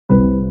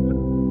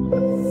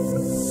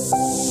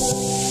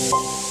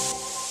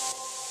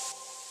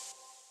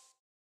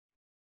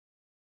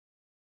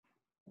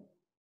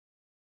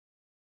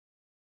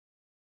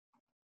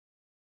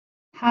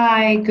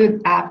Hi,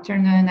 good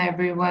afternoon,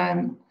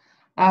 everyone.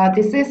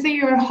 This is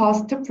your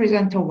host,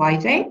 presenter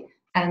YJ,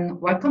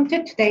 and welcome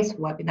to today's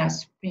webinar,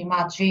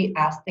 Suprema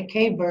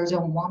G-SDK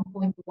version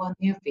 1.1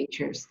 new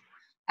features.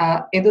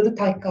 It will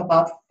take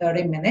about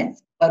 30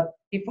 minutes, but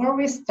before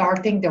we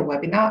starting the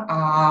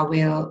webinar,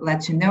 we'll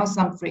let you know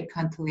some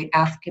frequently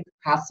asked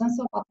questions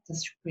about the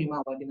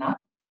Suprema webinar.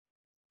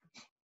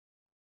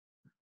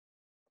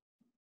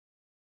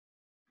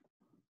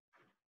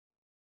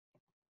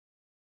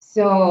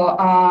 So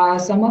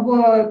some of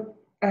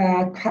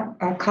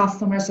our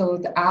customers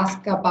would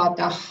ask about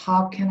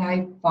how can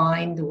I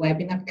find the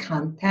webinar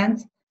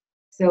content.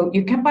 So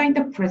you can find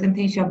the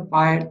presentation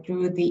file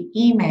through the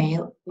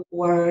email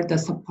or the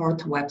support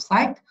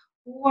website,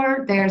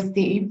 or there's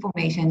the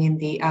information in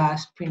the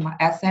Suprema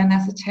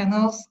SNS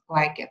channels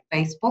like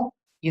Facebook,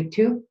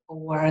 YouTube,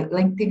 or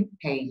LinkedIn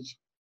page.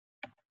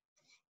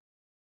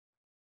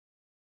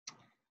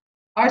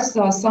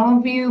 Also, some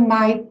of you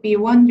might be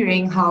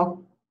wondering how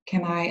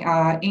can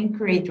I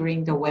increase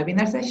during the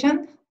webinar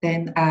session?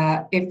 Then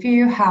if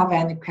you have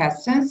any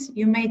questions,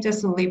 you may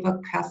just leave a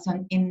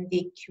question in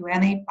the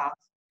Q&A box.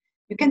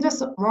 You can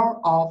just roll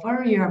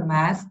over your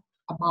mouse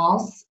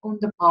on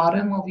the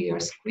bottom of your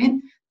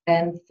screen,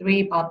 then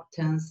 3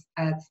 buttons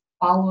as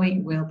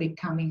following will be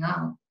coming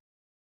out.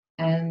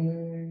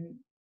 And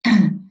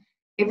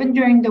even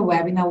during the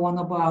webinar, one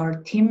of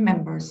our team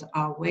members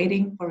are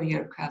waiting for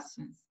your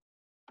questions.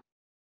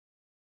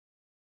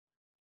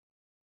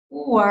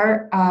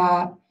 Or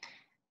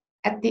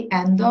at the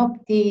end of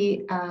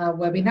the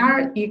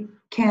webinar, you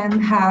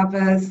can have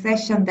a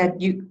session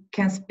that you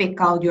can speak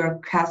out your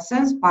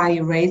questions by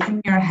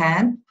raising your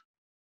hand.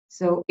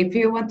 So if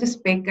you want to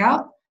speak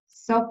out,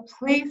 so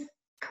please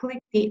click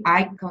the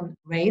icon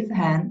raise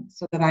hand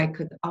so that I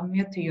could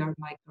unmute your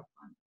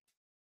microphone.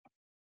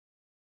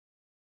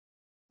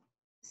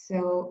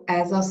 So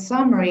as a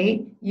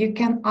summary, you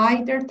can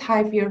either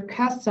type your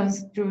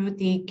questions through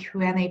the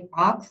Q&A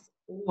box,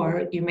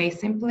 or you may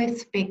simply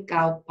speak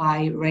out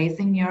by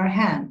raising your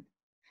hand.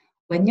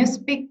 When you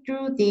speak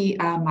through the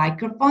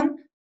microphone,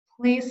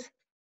 please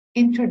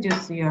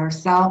introduce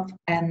yourself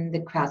and the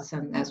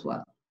question as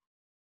well.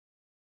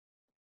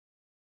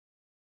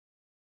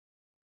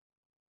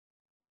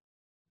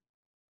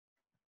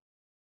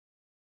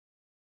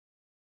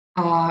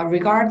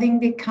 Regarding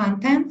the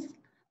contents,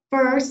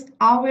 first,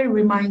 I will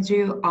remind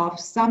you of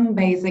some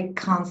basic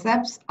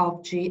concepts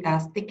of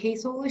GSDK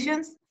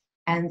solutions.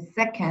 And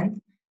second,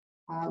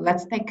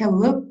 let's take a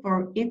look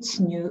for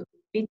each new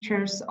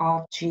features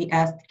of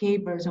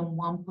GSDK version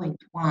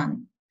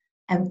 1.1.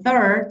 And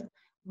third,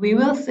 we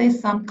will see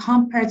some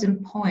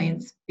comparison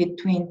points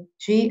between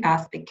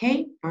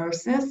GSDK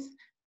versus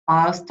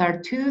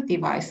Biostar 2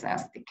 Device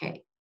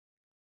SDK.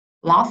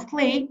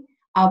 Lastly,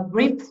 a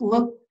brief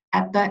look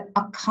at the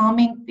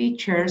upcoming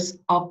features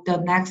of the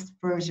next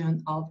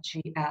version of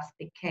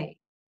GSDK.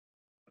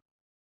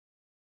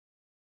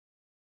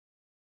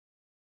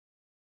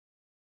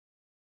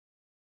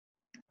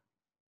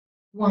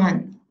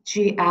 One,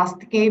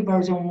 GSDK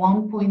version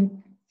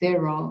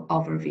 1.0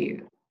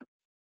 overview.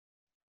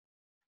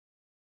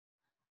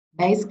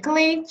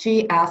 Basically,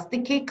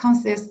 GSDK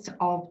consists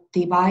of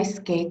device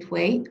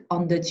gateway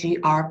on the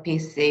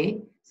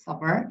gRPC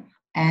server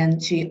and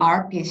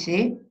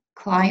gRPC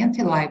client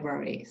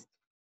libraries.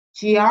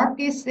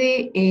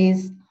 gRPC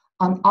is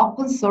an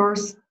open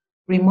source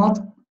remote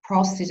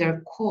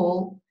procedure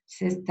call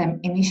system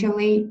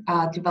initially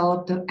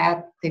developed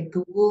at the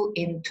Google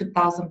in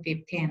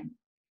 2015.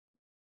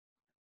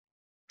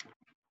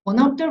 One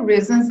of the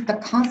reasons the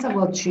concept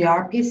of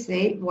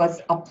gRPC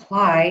was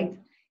applied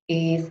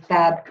is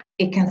that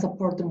it can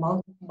support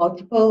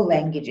multiple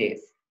languages.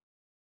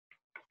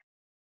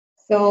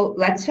 So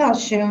let's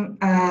assume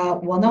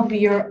one of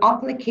your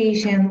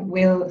application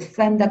will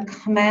send a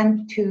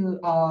command to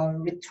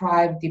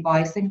retrieve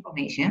device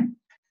information.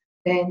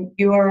 Then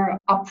your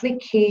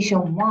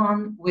application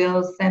 1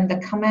 will send the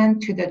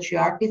command to the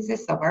gRPC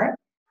server.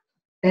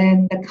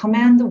 Then the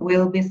command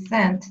will be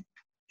sent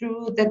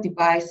through the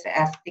device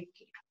SDK.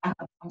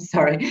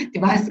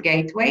 Device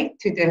gateway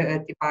to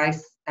the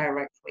device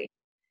directly.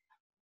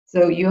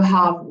 So you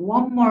have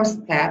one more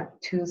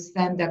step to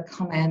send a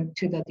command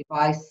to the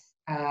device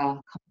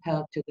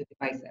compared to the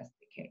device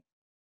SDK.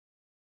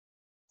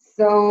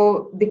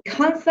 So the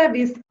concept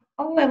is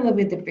a little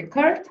bit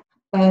difficult,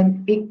 but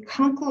in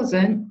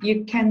conclusion,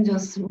 you can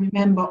just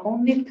remember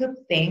only 2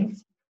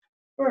 things.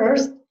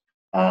 First,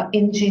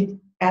 in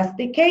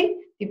GSDK,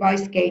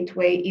 device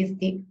gateway is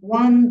the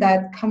one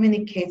that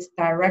communicates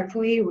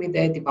directly with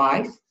the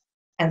device.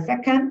 And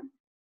second,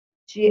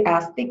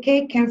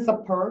 GSDK can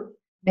support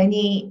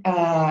many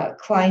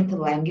client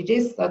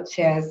languages such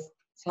as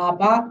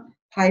Java,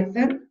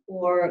 Python,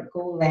 or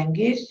Go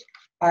language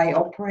by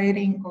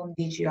operating on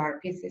the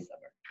gRPC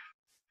server.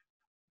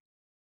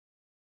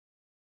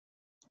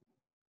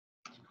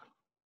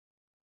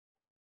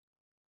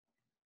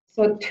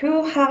 So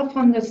to help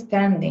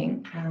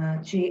understanding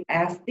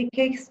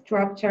GSDK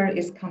structure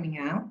is coming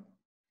out.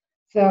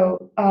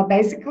 So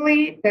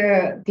basically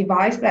the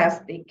device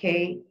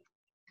SDK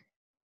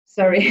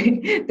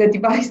sorry, the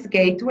device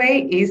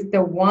gateway is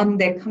the one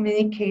that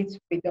communicates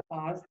with the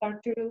bus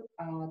starter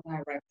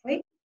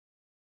directly.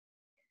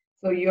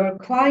 So your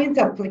client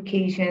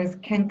applications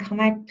can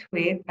connect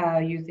with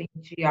using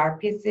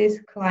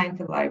gRPC's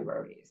client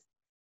libraries.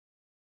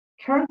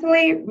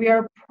 Currently, we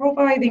are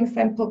providing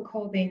sample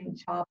code in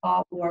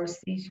Java or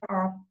C#,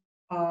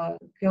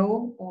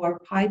 Go or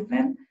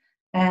Python,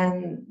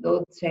 and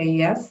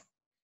Node.js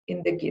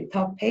in the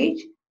GitHub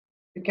page.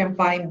 You can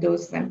find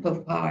those sample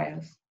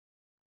files.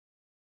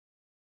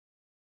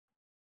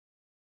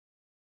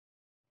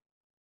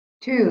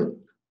 2.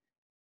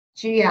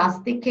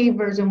 GSDK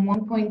version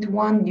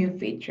 1.1 new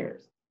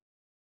features.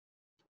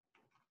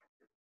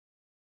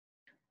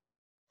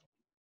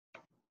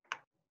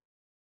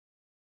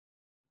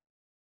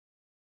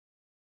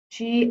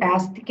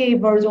 GSDK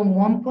version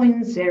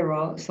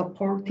 1.0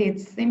 supported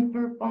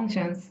simple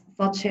functions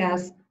such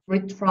as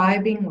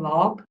retrieving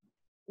log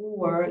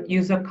or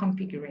user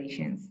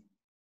configurations.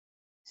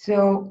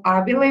 So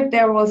I believe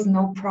there was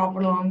no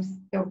problems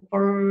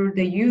for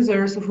the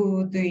users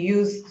who do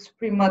use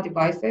Suprema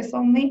devices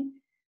only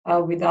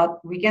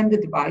without weekend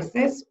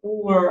devices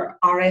or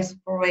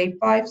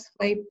RS485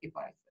 slave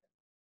devices.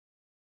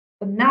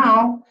 But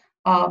now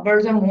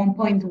version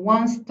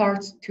 1.1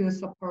 starts to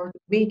support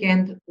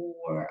weekend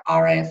or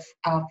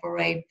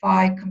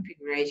RS485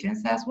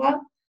 configurations as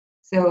well.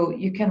 So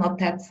you can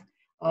attach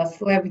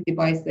slave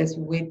devices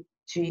with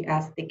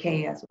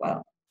GSDK as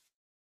well.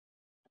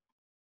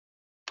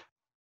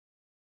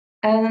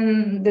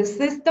 And this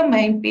is the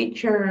main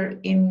feature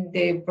in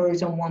the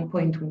version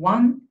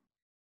 1.1.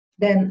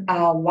 Then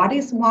what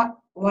is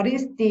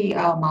the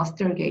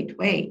master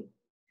gateway?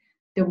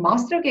 The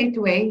master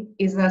gateway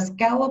is a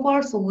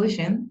scalable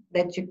solution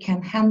that you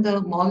can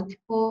handle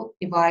multiple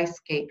device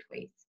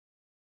gateways.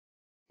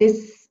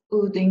 This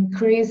would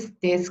increase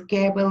the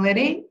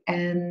scalability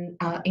and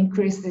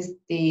increases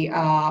the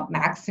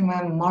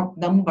maximum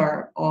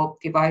number of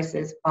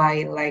devices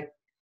by like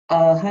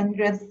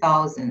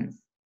 100,000.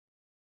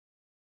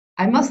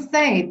 I must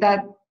say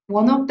that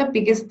one of the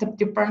biggest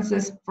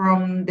differences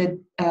from the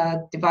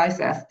Device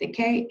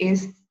SDK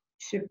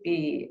should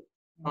be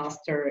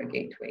master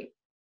gateway.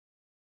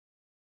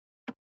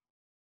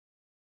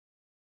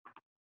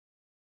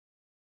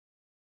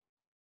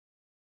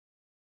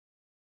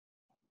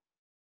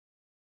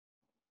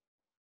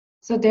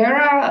 So there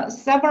are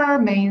several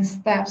main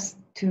steps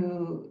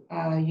to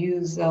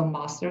use a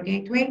master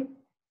gateway.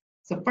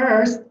 So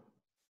first,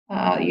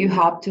 you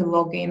have to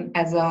log in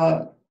as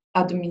an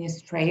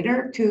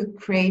administrator to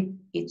create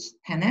each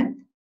tenant.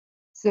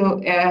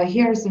 So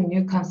here's a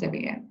new concept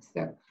again.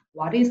 So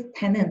what is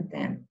tenant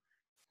then?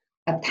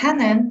 A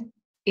tenant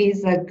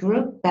is a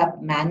group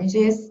that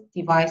manages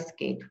device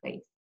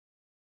gateways.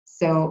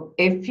 So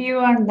if you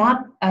are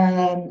not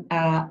an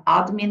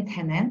admin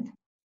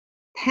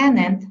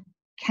tenant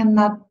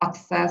cannot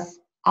access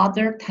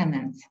other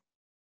tenants.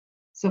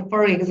 So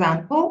for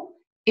example,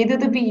 it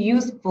would be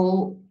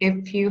useful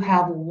if you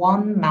have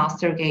one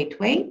master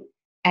gateway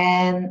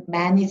and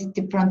manage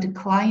different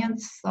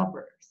client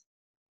servers.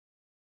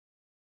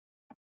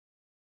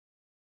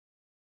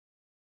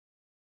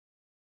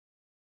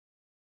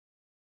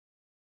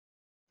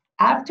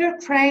 After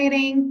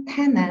creating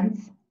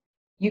tenants,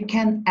 you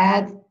can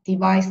add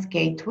device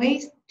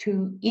gateways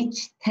to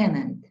each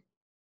tenant.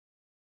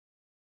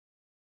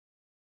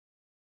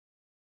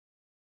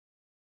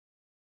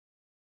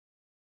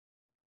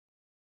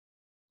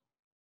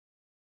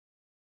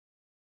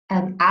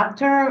 And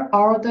after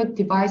all the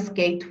device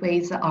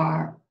gateways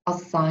are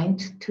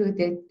assigned to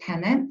the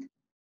tenant,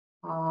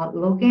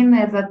 log in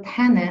as a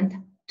tenant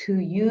to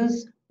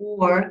use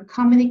or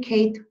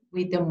communicate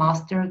with the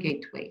master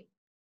gateway.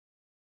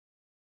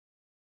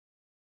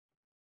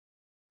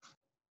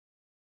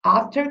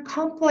 After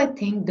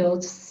completing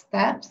those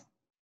steps,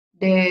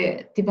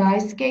 the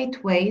device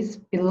gateways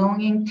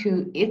belonging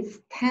to its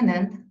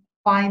tenant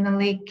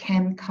finally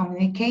can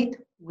communicate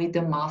with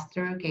the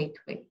master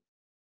gateway.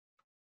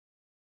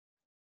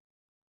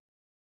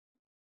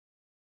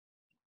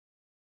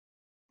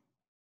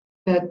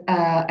 But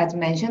as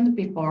mentioned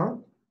before,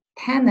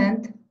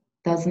 tenant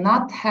does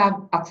not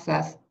have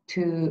access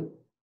to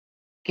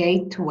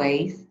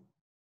gateways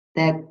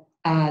that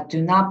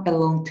do not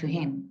belong to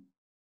him.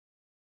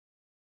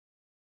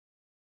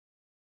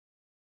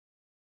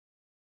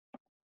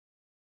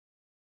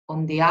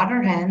 On the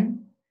other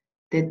hand,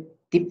 the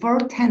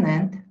default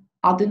tenant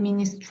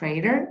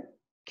administrator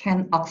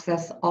can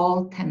access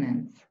all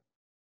tenants.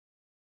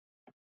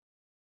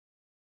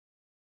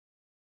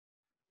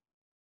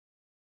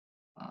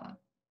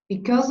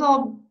 Because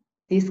of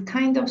this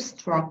kind of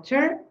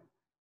structure,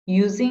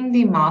 using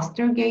the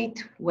master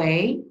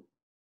gateway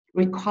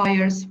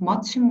requires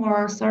much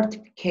more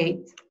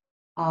certificate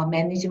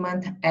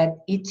management at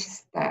each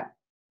step.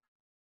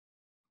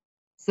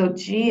 So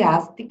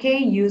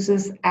GSDK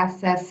uses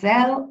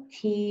SSL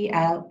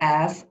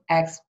TLS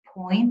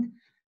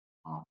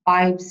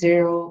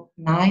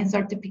X.509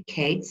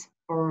 certificates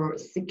for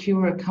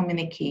secure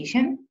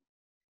communication.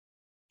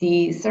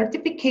 The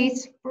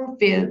certificates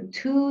fulfill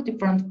two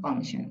different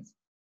functions.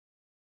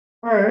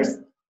 First,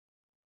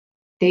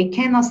 they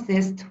can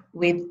assist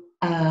with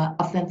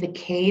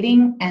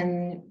authenticating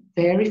and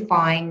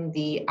verifying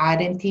the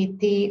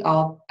identity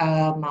of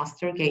a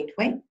master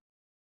gateway.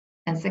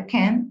 And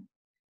second,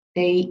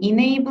 they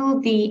enable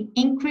the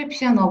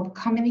encryption of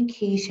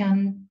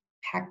communication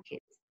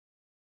packets.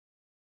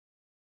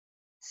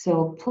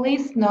 So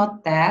please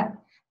note that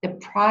the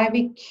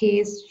private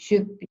keys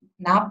should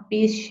not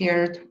be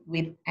shared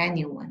with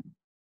anyone.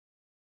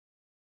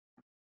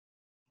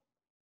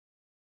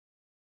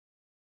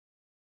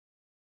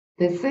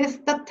 This is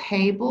the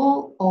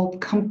table of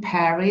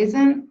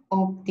comparison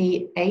of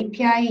the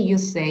API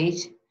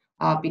usage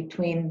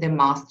between the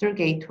master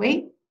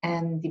gateway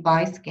and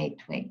device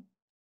gateway.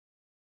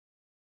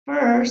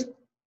 First,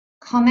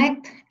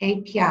 Connect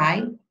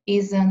API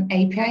is an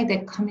API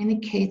that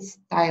communicates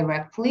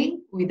directly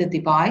with the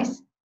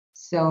device,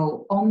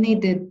 so only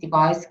the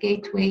device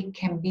gateway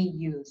can be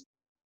used.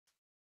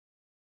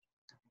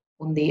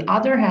 On the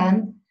other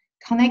hand,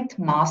 Connect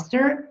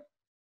Master,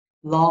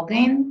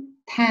 Login,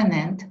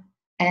 Tenant,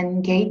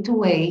 and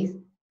Gateways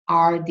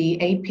are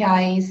the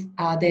APIs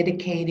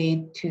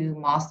dedicated to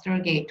master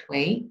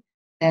gateway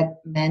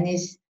that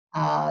manage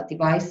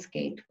device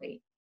gateway.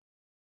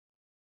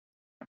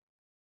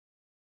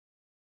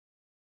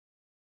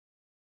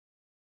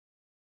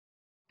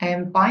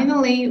 And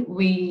finally,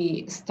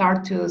 we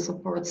start to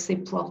support C++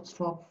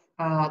 client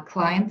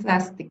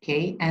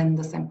SDK and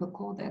the sample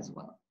code as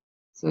well.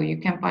 So you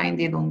can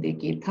find it on the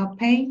GitHub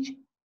page.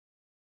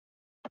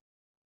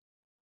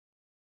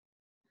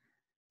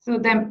 So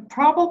then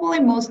probably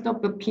most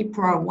of the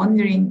people are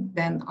wondering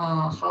then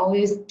how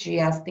is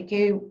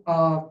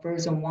GSDK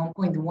version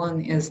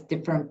 1.1 is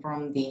different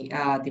from the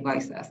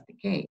Device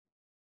SDK.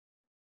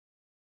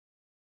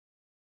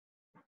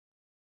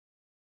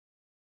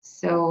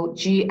 So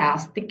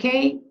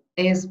GSDK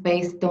is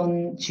based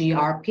on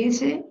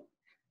gRPC.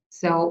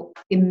 So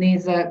it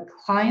needs a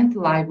client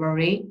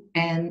library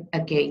and a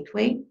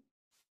gateway.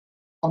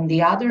 On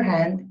the other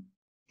hand,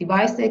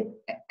 Device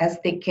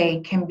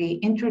SDK can be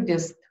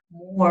introduced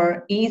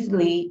more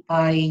easily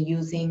by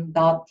using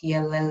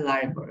 .dll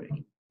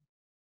library.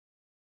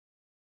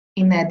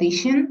 In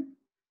addition,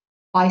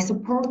 by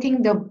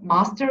supporting the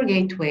master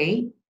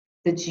gateway,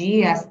 the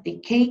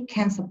GSDK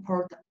can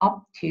support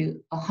up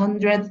to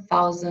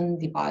 100,000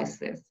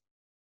 devices.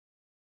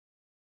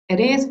 It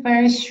is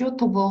very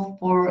suitable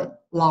for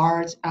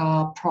large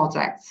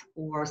projects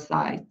or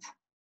sites.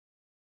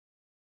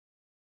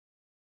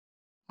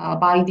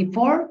 By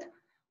default,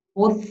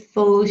 both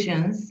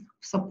solutions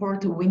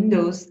support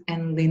Windows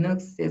and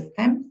Linux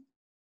systems.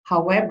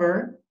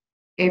 However,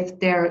 if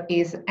there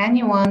is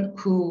anyone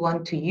who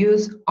wants to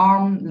use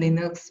ARM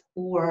Linux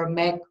or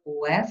Mac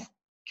OS,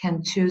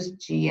 can choose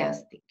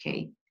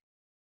GSDK.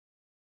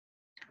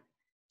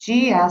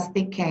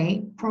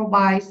 GSDK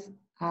provides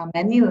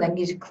many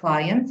language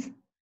clients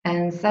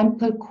and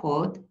sample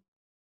code,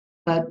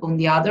 but on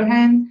the other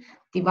hand,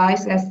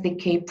 Device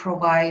SDK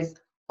provides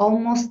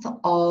almost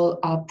all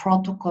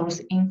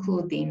protocols,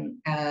 including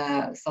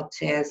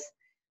such as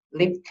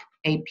Lift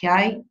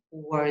API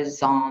or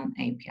Zone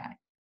API.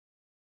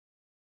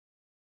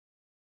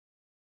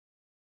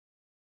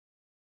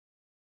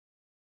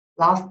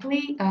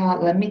 Lastly,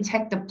 let me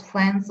check the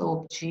plans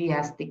of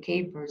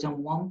GSDK version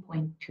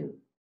 1.2.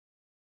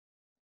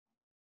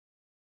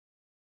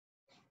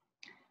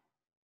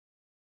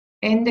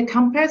 In the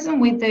comparison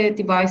with the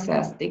Device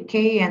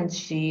SDK and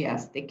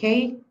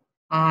GSDK,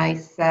 I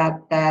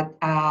said that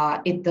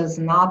it does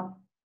not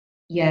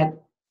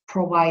yet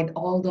provide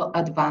all the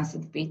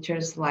advanced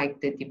features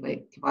like the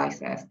Device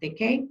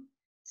SDK.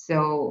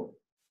 So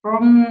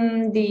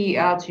from the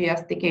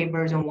GSDK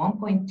version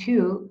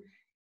 1.2,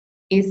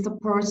 it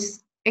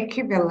supports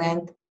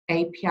equivalent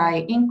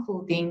API,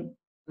 including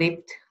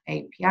Lift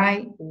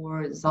API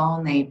or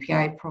Zone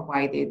API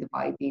provided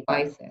by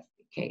Device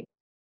SDK.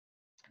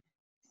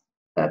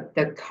 But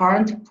the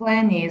current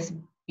plan is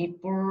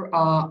before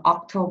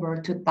October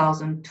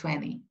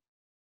 2020.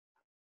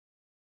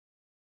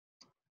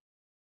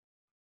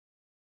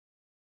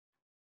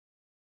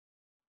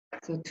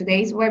 So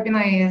today's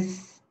webinar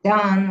is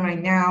done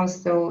right now.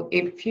 So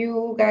if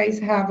you guys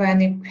have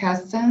any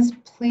questions,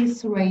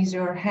 please raise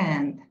your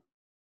hand.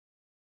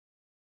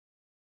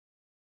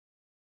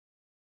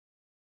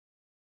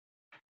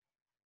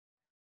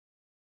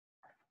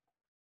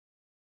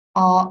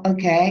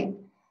 Okay.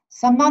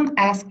 Someone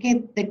asked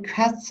the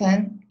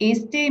question,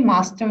 is the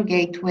master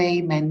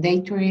gateway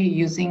mandatory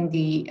using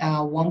the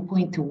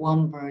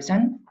 1.1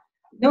 version?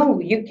 No,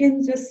 you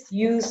can just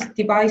use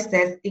Device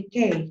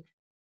SDK.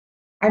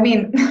 I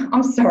mean,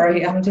 I'm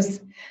sorry, I'm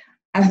just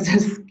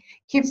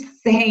keep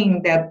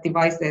saying that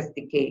Device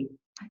SDK.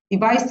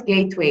 Device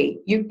gateway,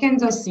 you can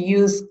just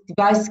use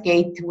device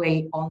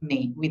gateway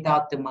only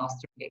without the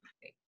master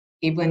gateway,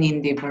 even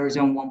in the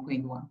version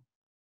 1.1.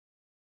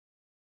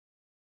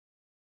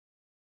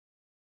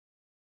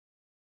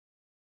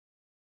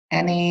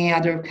 Any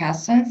other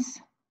questions?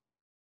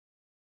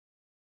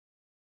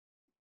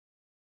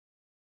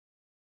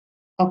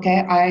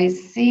 Okay, I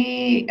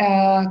see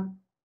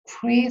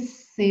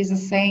Chris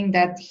is saying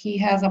that he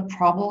has a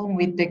problem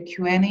with the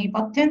Q&A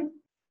button,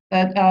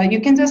 but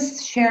you can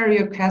just share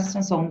your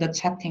questions on the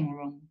chatting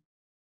room.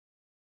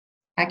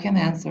 I can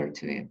answer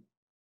to it.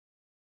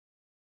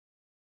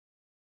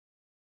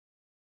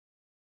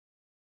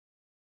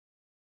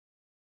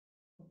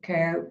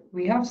 Okay,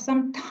 we have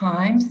some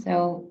time,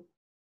 so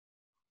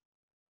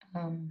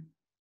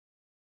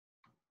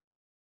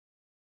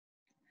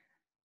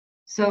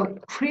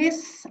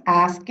Chris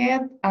asked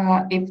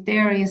if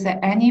there is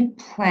any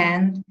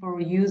plan for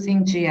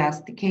using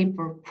GSDK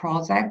for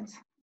projects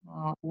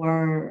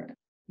or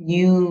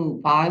new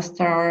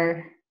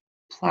Biostar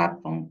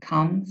platform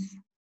comes.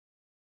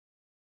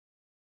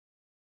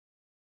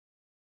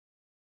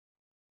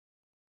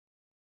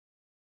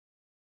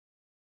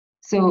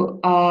 So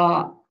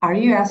are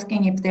you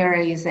asking if there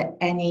is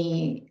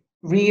any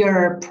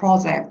real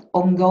project,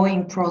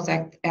 ongoing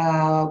project,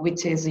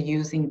 which is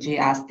using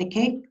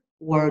GSDK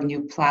or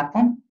new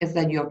platform? Is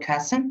that your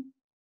question?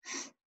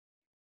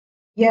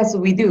 Yes,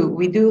 we do.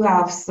 We do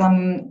have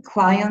some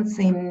clients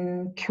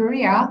in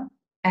Korea,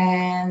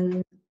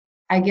 and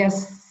I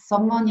guess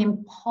someone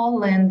in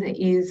Poland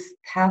is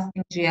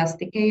testing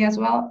GSDK as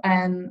well.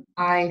 And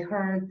I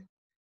heard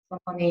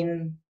someone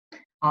in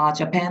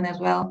Japan as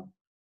well.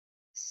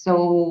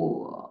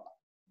 So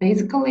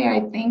basically, I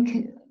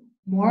think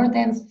more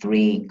than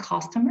 3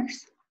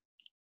 customers.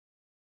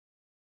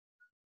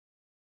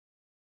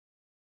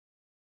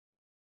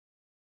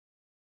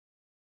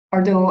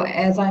 Although,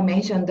 as I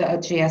mentioned, the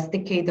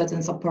GSDK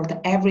doesn't support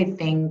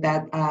everything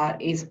that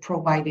is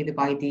provided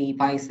by the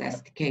Device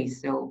SDK.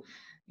 So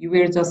you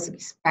were just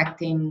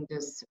expecting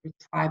this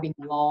retrieving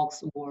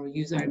logs or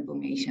user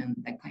information,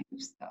 that kind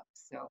of stuff.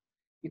 So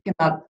you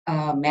cannot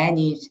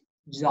manage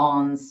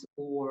zones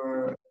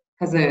or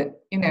because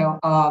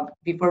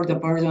before the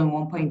version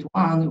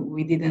 1.1,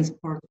 we didn't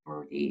support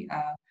for the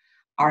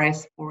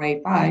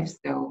RS485.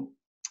 So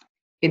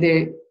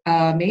either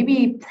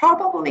maybe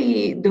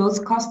probably those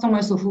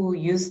customers who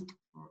used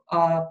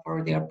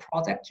for their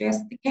project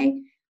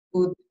GSDK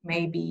would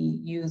maybe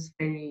use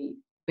very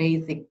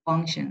basic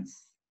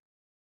functions.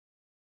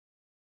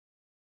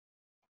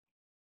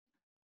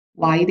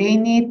 Why they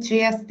need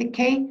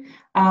GSDK?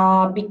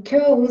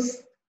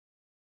 Because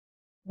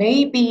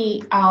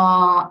maybe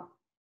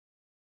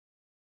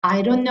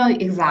I don't know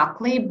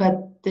exactly,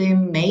 but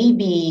then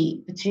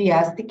maybe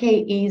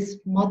GSDK is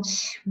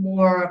much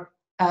more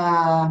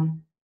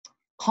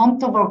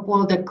comfortable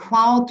for the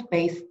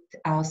cloud-based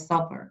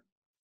server,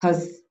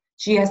 because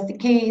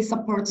GSDK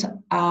supports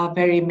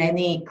very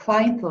many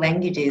client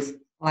languages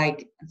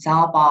like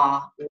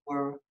Java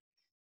or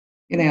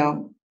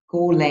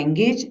Go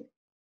language.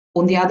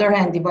 On the other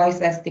hand, Device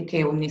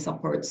SDK only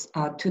supports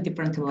 2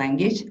 different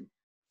languages.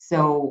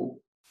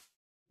 So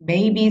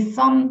maybe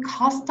some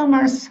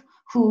customers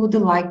who would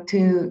like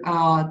to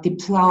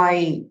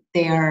deploy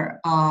their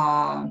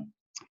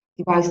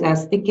Device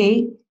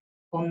SDK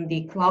on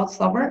the cloud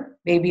server,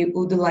 maybe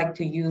would like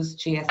to use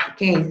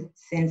GSDK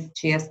since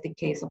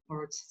GSDK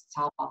supports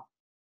Java.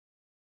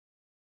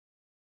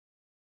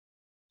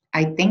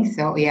 I think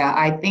so, yeah.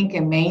 I think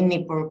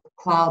mainly for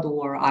cloud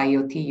or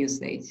IoT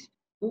usage.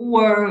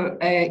 Or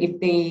if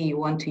they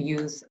want to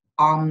use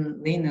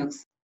ARM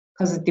Linux,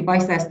 because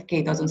Device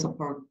SDK doesn't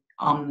support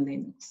ARM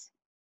Linux.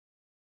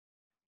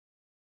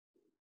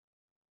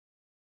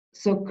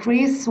 So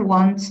Chris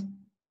wants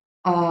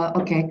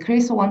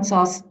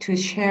us to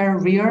share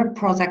real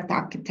project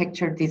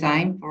architecture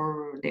design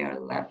for their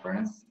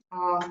reference.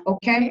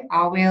 Okay,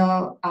 I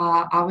will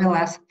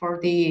ask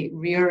for the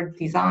real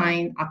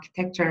design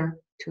architecture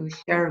to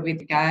share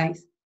with you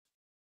guys.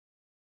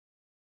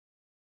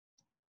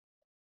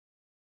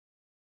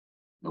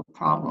 No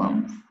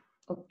problem.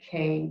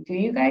 Okay, do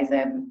you guys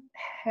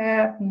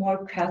have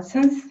more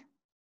questions?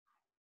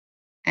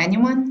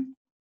 Anyone?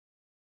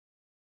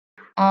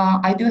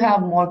 I do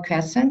have more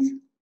questions.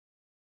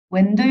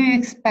 When do you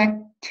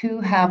expect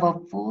to have a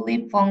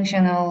fully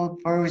functional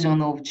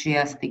version of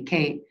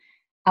GSDK?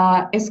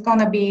 It's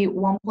gonna be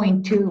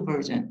 1.2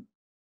 version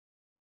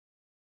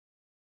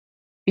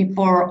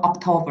before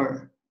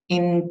October,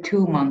 in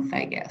 2 months,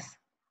 I guess.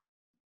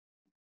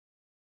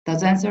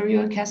 Does that answer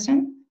your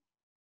question?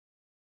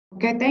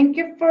 Okay, thank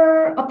you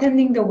for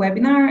attending the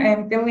webinar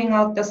and filling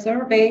out the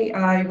survey.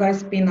 You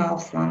guys been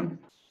awesome.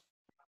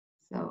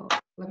 So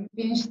let me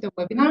finish the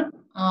webinar.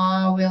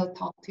 We'll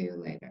talk to you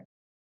later.